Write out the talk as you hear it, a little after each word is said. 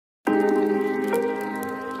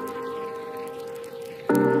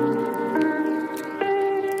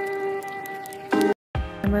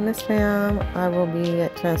Glamorous fam, I will be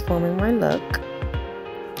transforming my look.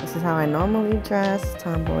 This is how I normally dress,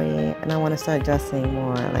 tomboy, and I want to start dressing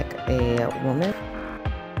more like a woman.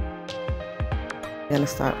 I'm going to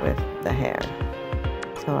start with the hair.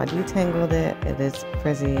 So I detangled it, it is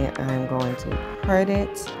frizzy, I'm going to part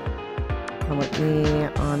it. Come with me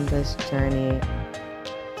on this journey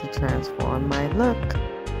to transform my look.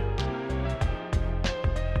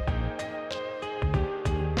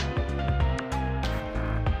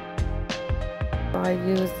 I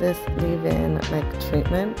use this leave-in like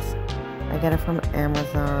treatment. I get it from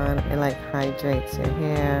Amazon. It like hydrates your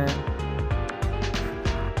hair.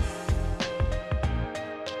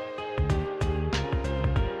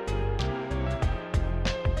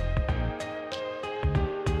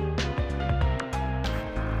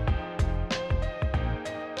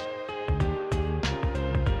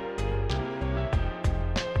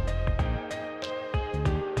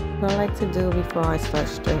 What I like to do before I start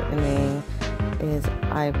straightening is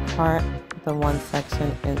I part the one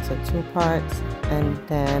section into two parts, and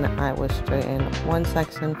then I will straighten one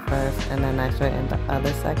section first and then I straighten the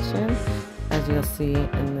other section, as you'll see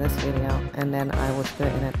in this video, and then I will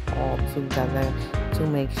straighten it all together to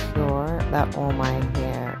make sure that all my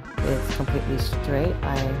hair is completely straight.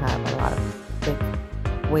 I have a lot of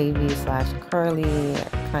thick, wavy / curly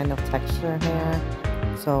kind of texture hair,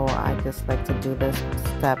 so I just like to do this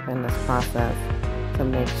step in this process to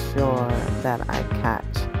make sure that I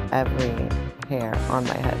catch every hair on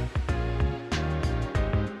my head.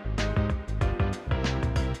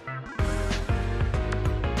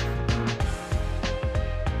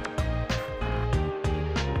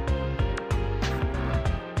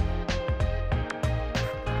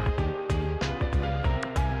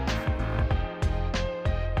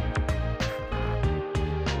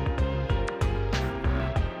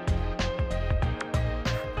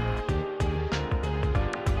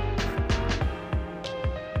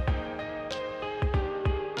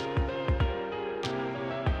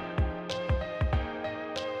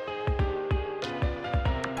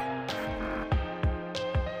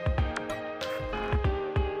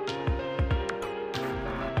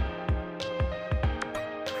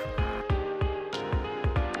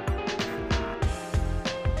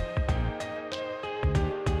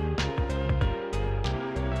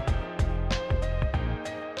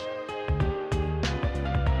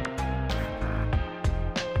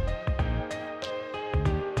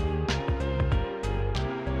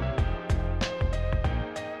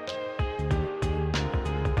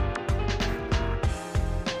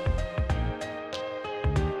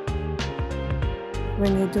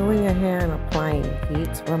 When you're doing your hair and applying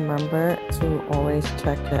heat, remember to always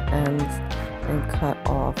check your ends and cut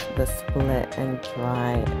off the split and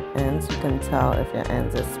dry ends. You can tell if your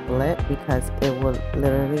ends are split because it will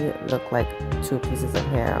literally look like two pieces of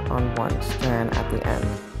hair on one strand at the end.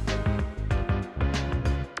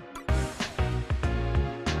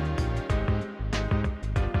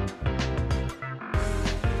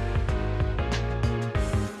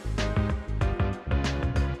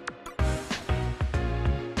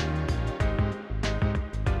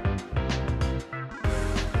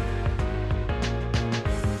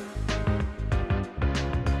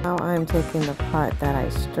 Now I'm taking the part that I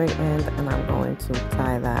straightened and I'm going to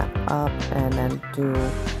tie that up and then do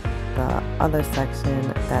the other section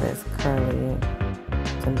that is curly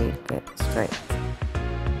to make it straight.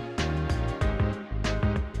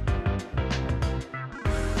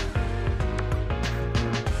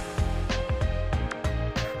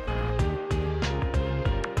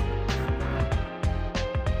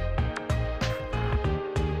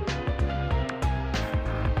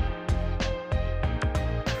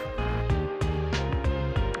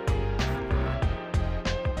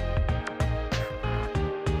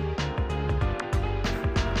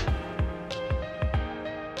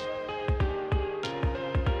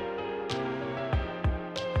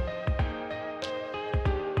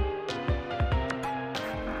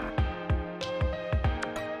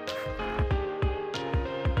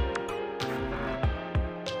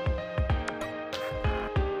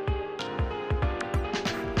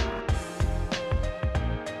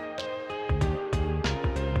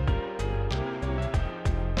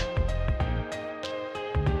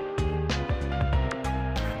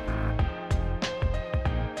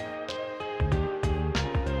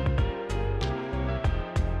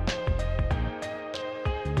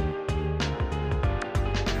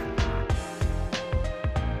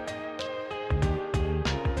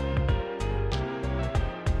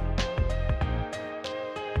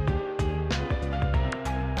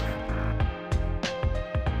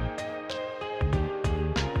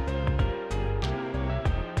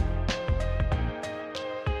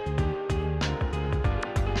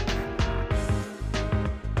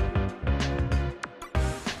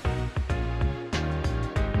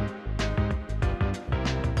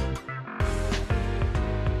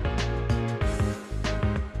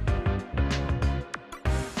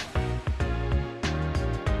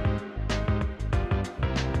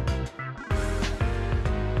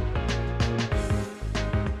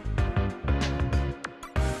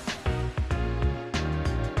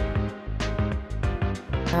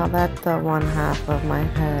 Now that the one half of my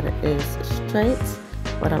head is straight,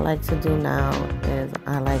 what I like to do now is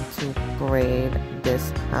I like to braid this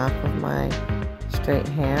half of my straight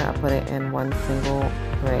hair. I put it in one single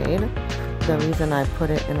braid. The reason I put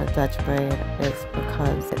it in a Dutch braid is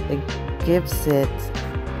because it gives it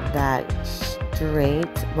that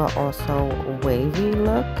straight but also wavy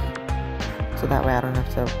look. So that way I don't have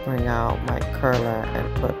to bring out my curler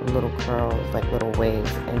and put little curls, like little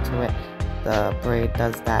waves into it. The braid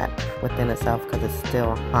does that within itself because it's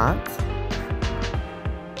still hot.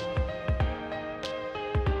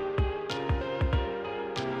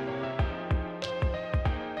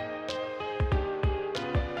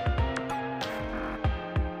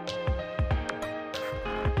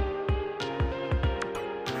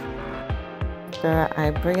 After I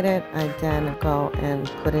braid it, I then go and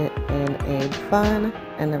put it in a bun,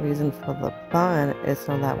 and the reason for the bun is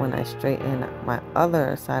so that when I straighten my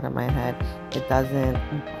other side of my head, it doesn't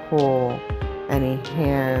pull any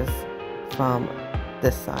hairs from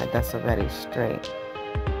this side that's already straight.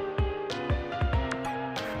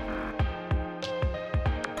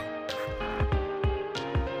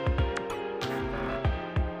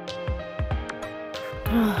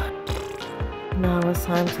 Now it's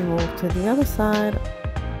time to move to the other side.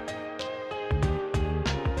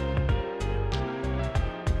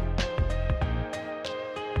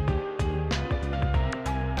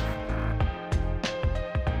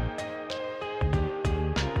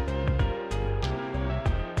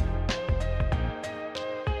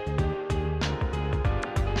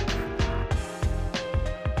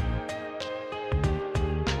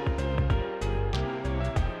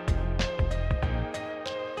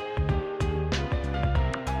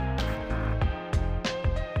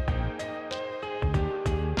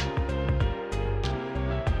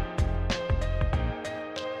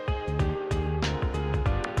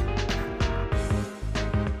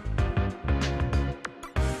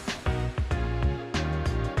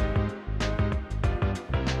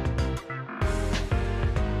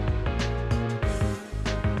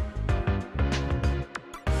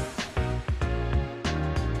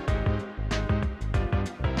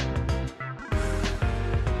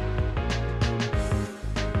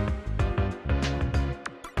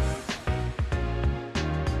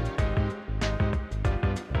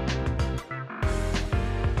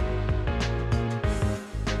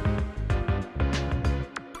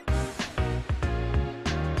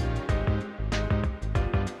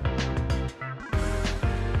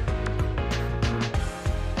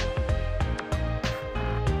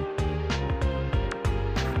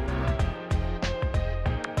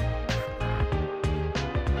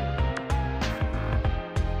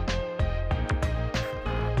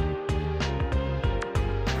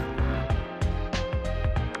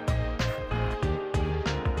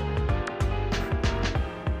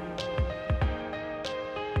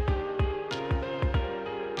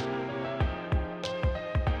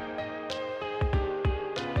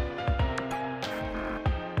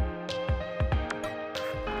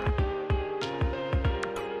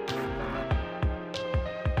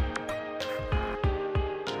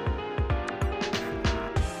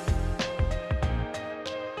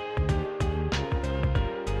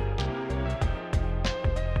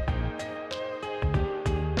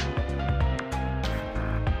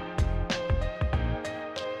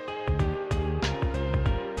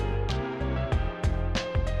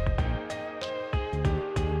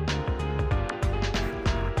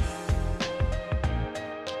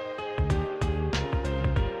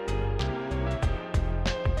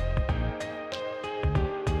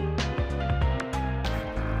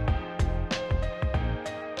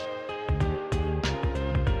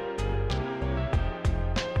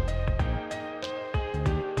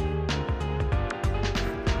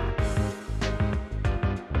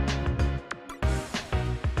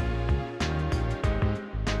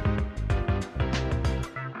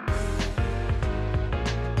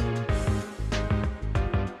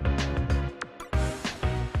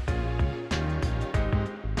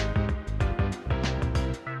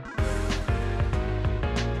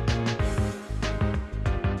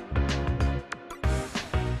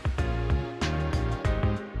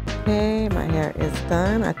 Okay, my hair is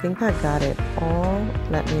done. I think I got it all.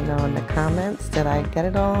 Let me know in the comments. Did I get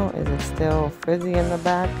it all? Is it still frizzy in the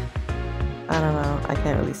back? I don't know. I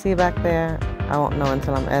can't really see back there. I won't know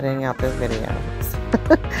until I'm editing out this video.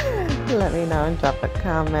 Let me know and drop a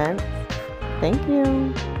comment. Thank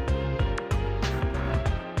you.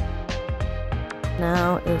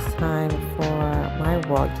 Now it's time for my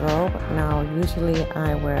wardrobe. Now usually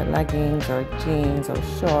I wear leggings or jeans or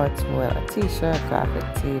shorts with a t-shirt,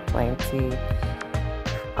 graphic tee, plain tee.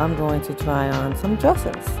 I'm going to try on some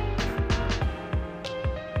dresses.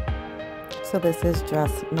 So this is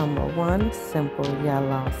dress number 1, simple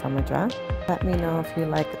yellow summer dress. Let me know if you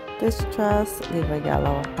like this dress. Leave a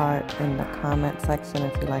yellow heart in the comment section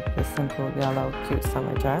if you like this simple yellow cute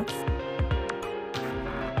summer dress.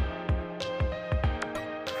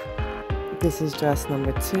 This is dress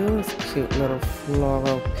number 2. It's a cute little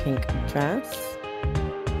floral pink dress.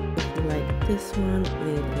 If you like this one,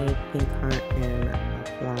 leave a pink heart and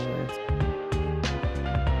flowers.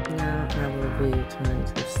 Now I will be trying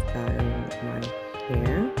to style my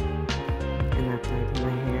hair. And after I do my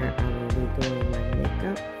hair, I will be doing my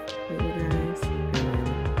makeup for you guys. And then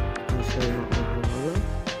I'll show you my overall look.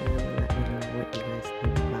 And let me know what you guys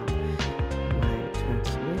think about my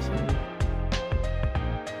transformation.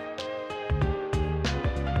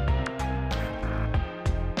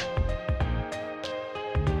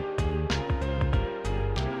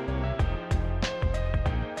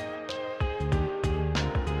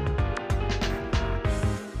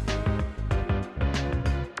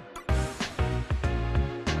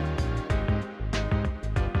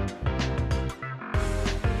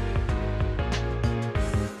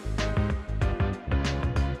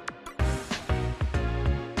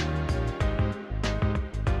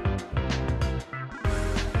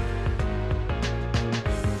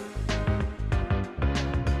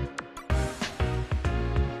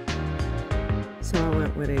 So I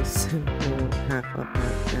went with a simple half up,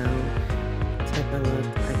 half down type of look.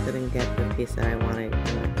 I couldn't get the piece that I wanted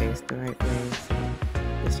in my face the right way, so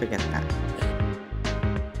just forget that.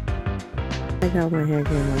 I got my hair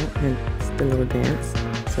came out and just a little dance.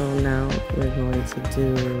 So now we're going to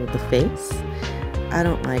do the face. I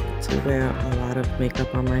don't like to wear a lot of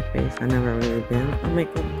makeup on my face. I never really been a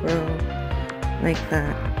makeup girl like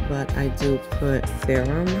that, but I do put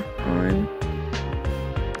serum on.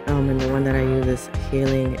 And the one that I use is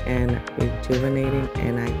Healing and Rejuvenating,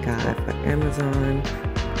 and I got it for Amazon.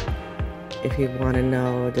 If you want to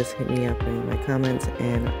know, just hit me up in my comments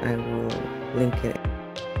and I will link it.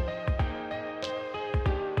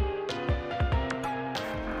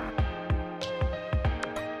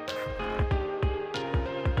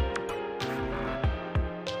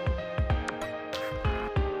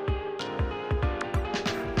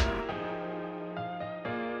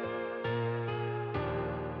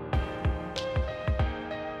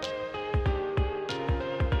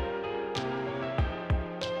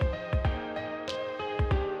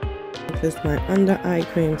 This is my under eye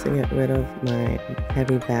cream to get rid of my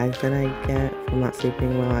heavy bags that I get from not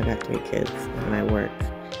sleeping well. I got 3 kids and I work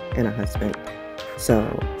and a husband, so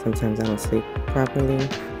sometimes I don't sleep properly.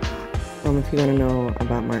 If you want to know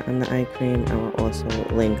about my under eye cream, I will also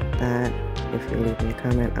link that. If you leave me a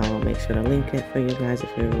comment, I will make sure to link it for you guys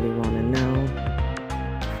if you really want to know.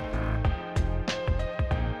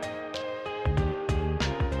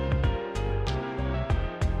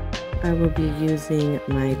 I will be using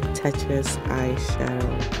my Tetris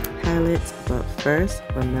eyeshadow palette, but first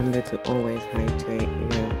remember to always hydrate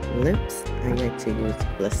your lips. I like to use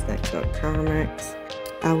Blistex or Carmex.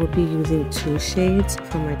 I will be using 2 shades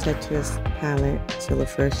from my Tetris palette. So the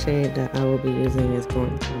first shade that I will be using is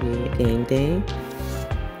going to be Game Day,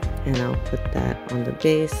 and I'll put that on the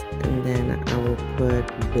base, and then I will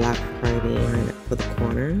put Black Party on it for the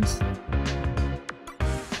corners.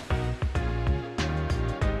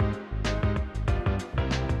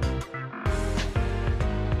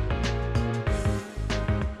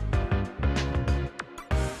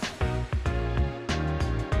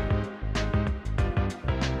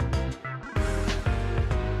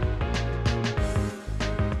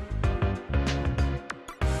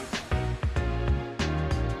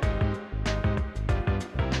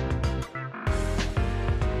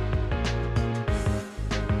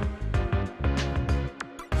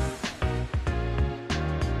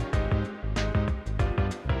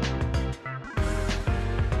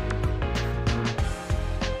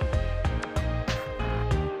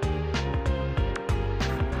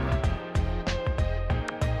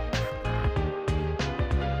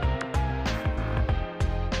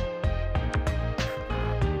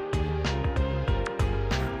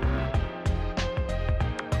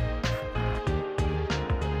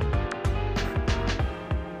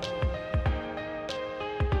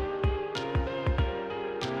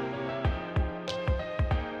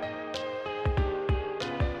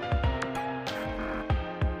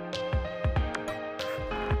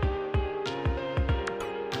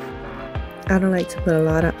 I don't like to put a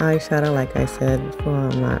lot of eyeshadow, like I said before.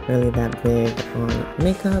 I'm not really that big on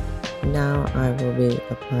makeup. Now I will be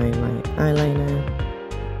applying my eyeliner.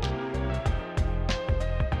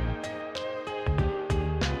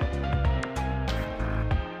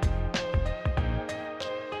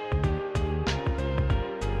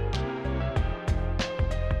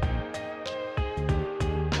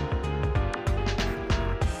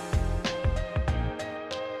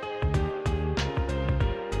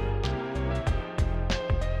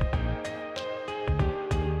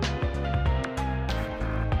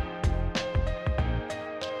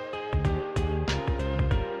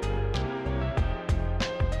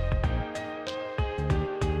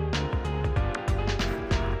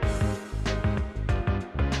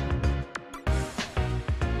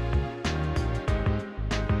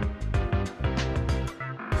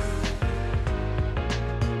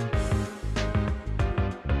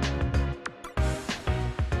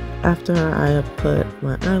 After I put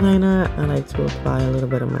my eyeliner, I like to apply a little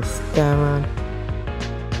bit of mascara.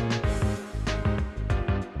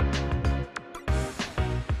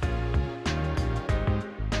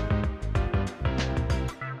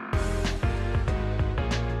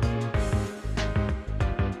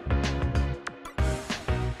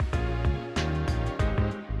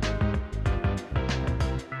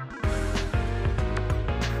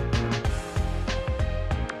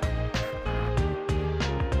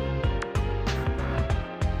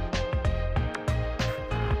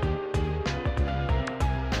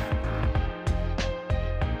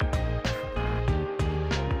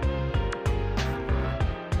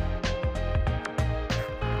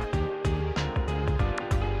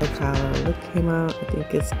 Like how the look came out. I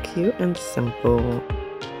think it's cute and simple.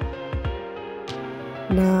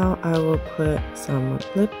 Now I will put some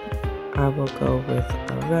lip. I will go with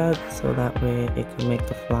a red so that way it can make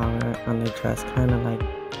the flower on the dress kind of like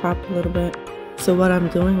pop a little bit. So what I'm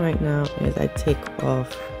doing right now is I take off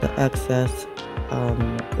the excess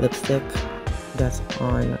lipstick that's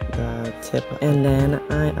on the tip, and then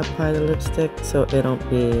I apply the lipstick so it don't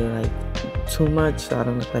be like too much, so I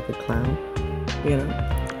don't look like a clown, you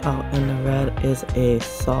know. Oh, and the red is a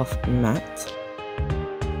soft matte.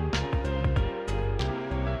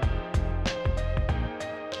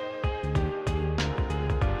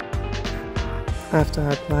 After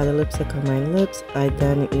I apply the lipstick on my lips, I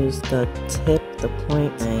then use the tip, the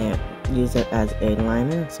point, and use it as a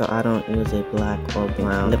liner. So I don't use a black or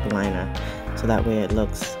brown lip liner. So that way it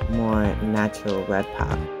looks more natural red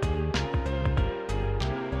pop.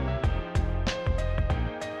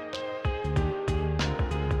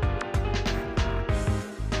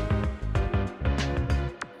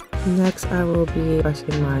 Next, I will be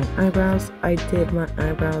brushing my eyebrows. I did my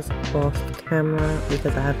eyebrows off camera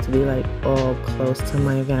because I have to be like all close to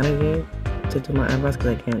my vanity to do my eyebrows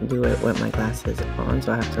because I can't do it with my glasses on.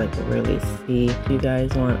 So I have to like really see. If you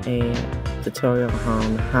guys want a tutorial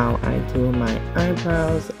on how I do my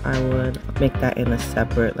eyebrows, I would make that in a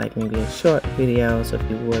separate, like maybe a short video. So if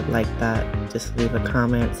you would like that, just leave a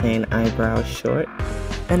comment saying eyebrows short.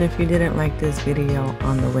 And if you didn't like this video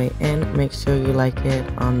on the way in, make sure you like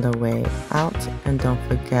it on the way out. And don't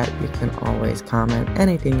forget, you can always comment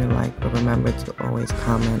anything you like, but remember to always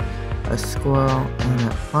comment a squirrel and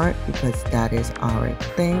a heart because that is our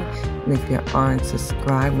thing. And if you aren't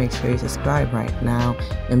subscribed, make sure you subscribe right now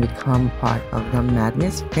and become part of the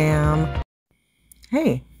Madness fam.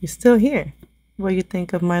 Hey, you're still here. What do you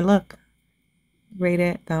think of my look? Rate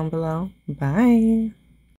it down below. Bye.